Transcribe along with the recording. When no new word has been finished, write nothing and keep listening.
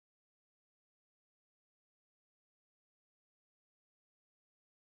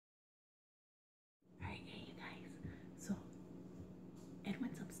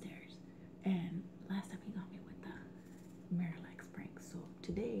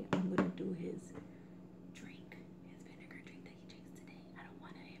today I'm gonna do his drink, his vinegar drink that he drinks today. I don't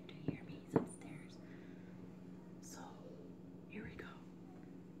want him to hear me. He's upstairs. So here we go.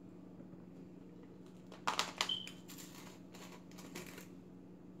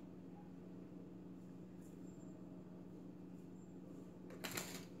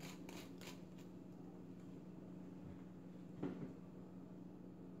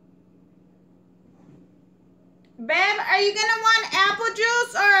 Babe, are you gonna want apple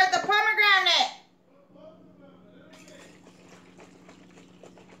juice or the pomegranate?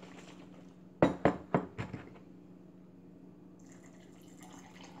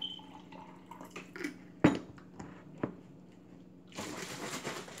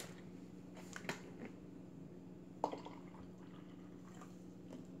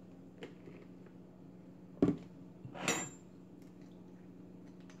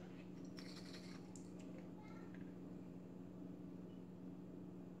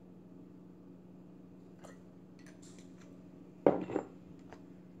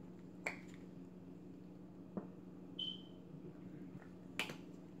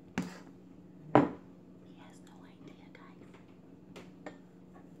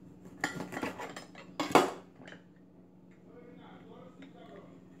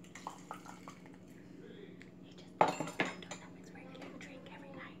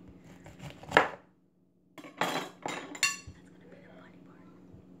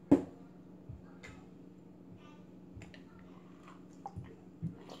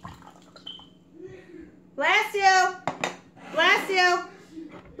 Bless you. Bless you.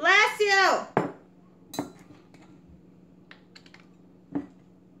 Bless you.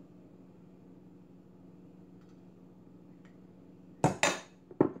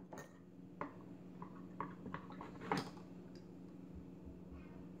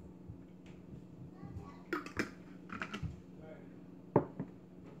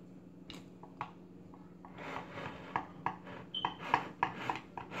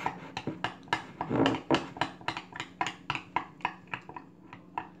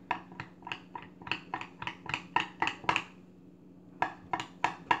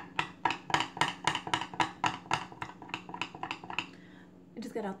 I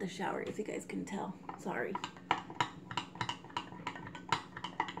just got out the shower, if you guys can tell. Sorry.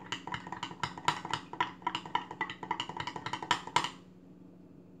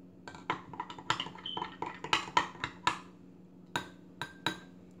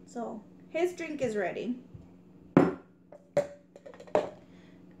 So, his drink is ready. I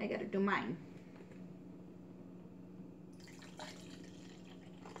gotta do mine.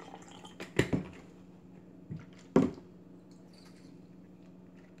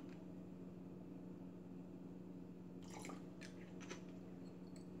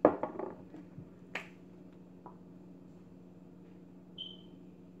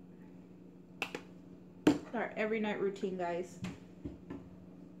 Our every night routine, guys.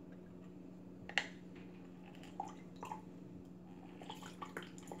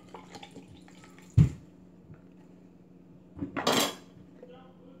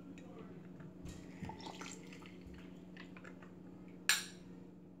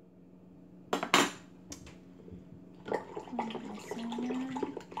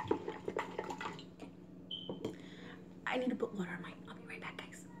 I need to put water on mine. I'll be right back,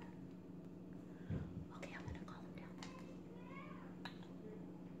 guys. Okay, I'm gonna calm down.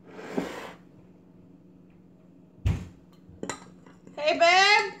 Hey,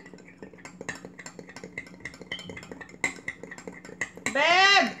 babe.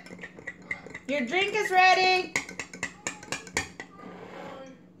 Babe, your drink is ready.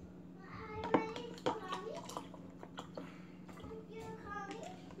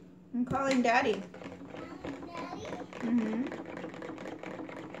 I'm calling Daddy.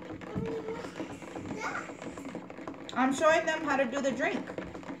 I'm showing them how to do the drink.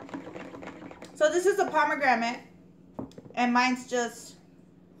 So this is a pomegranate, and mine's just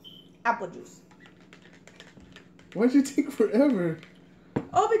apple juice. Why'd you take forever?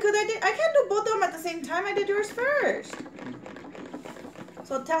 Oh, because I can't do both of them at the same time. I did yours first.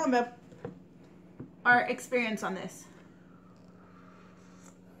 So tell them about our experience on this.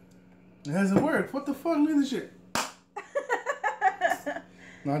 It hasn't worked. What the fuck? Look at this shit.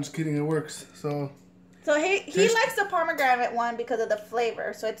 No, I'm just kidding. It works. So he likes the pomegranate one because of the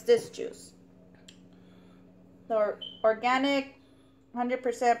flavor. So it's this juice. The organic,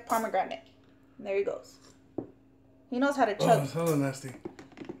 100% pomegranate. There he goes. He knows how to chug. Oh, it's hella nasty.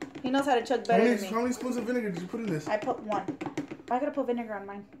 He knows how to chug better than me. How many spoons of vinegar did you put in this? I put 1. I gotta put vinegar on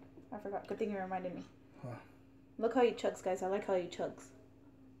mine. I forgot. Good thing you reminded me. Huh. Look how he chugs, guys. I like how he chugs.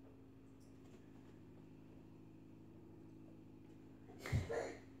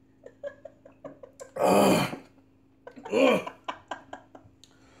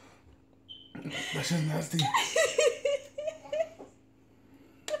 That's just nasty.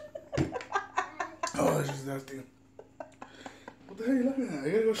 Oh, that's just nasty. What the hell are you looking at? I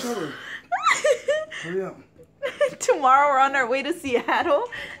gotta go shower. Hurry up. Tomorrow we're on our way to Seattle.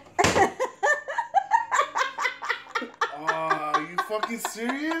 Are you fucking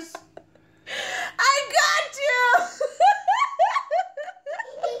serious? I got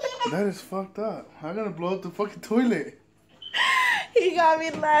you. That is fucked up. I'm gonna blow up the fucking toilet. He got me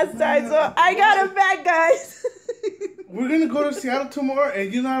last time, so I got him back, guys. We're gonna go to Seattle tomorrow,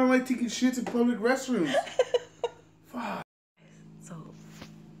 and you know I don't like taking shits in public restrooms. Fuck. So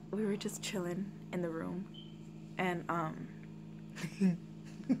we were just chilling in the room, and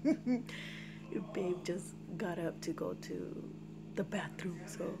babe just got up to go to the bathroom,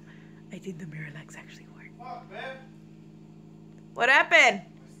 so I think the Miralax actually worked. Fuck, man. What happened?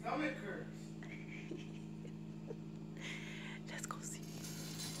 My stomach hurts. Let's go see.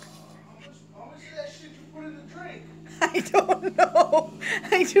 How much of that shit you put in the drink? I don't know.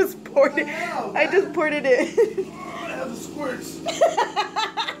 I just poured it. Hell, I just poured it in. Oh, I have the squirts.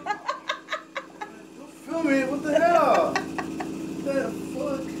 Don't film it. What the hell? What the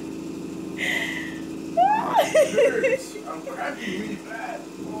fuck? It hurts. I'm cramping really bad.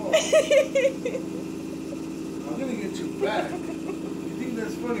 Oh. I'm gonna get you back. You think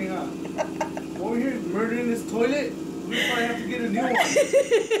that's funny, huh? Over here murdering this toilet? We probably have to get a new one. I'm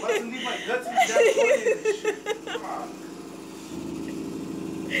about to leave my guts in that toilet and shit. Come on.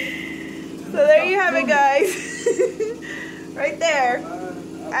 So there you have it, guys. Right there.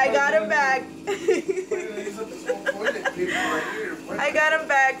 I got him back. I got him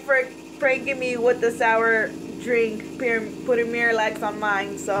back for pranking me with the sour drink, putting Miralax on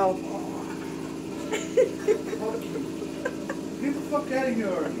mine, so. Get the fuck out of here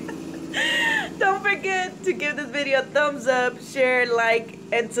already. Don't forget to give this video a thumbs up, share, like,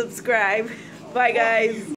 and subscribe. Bye, guys.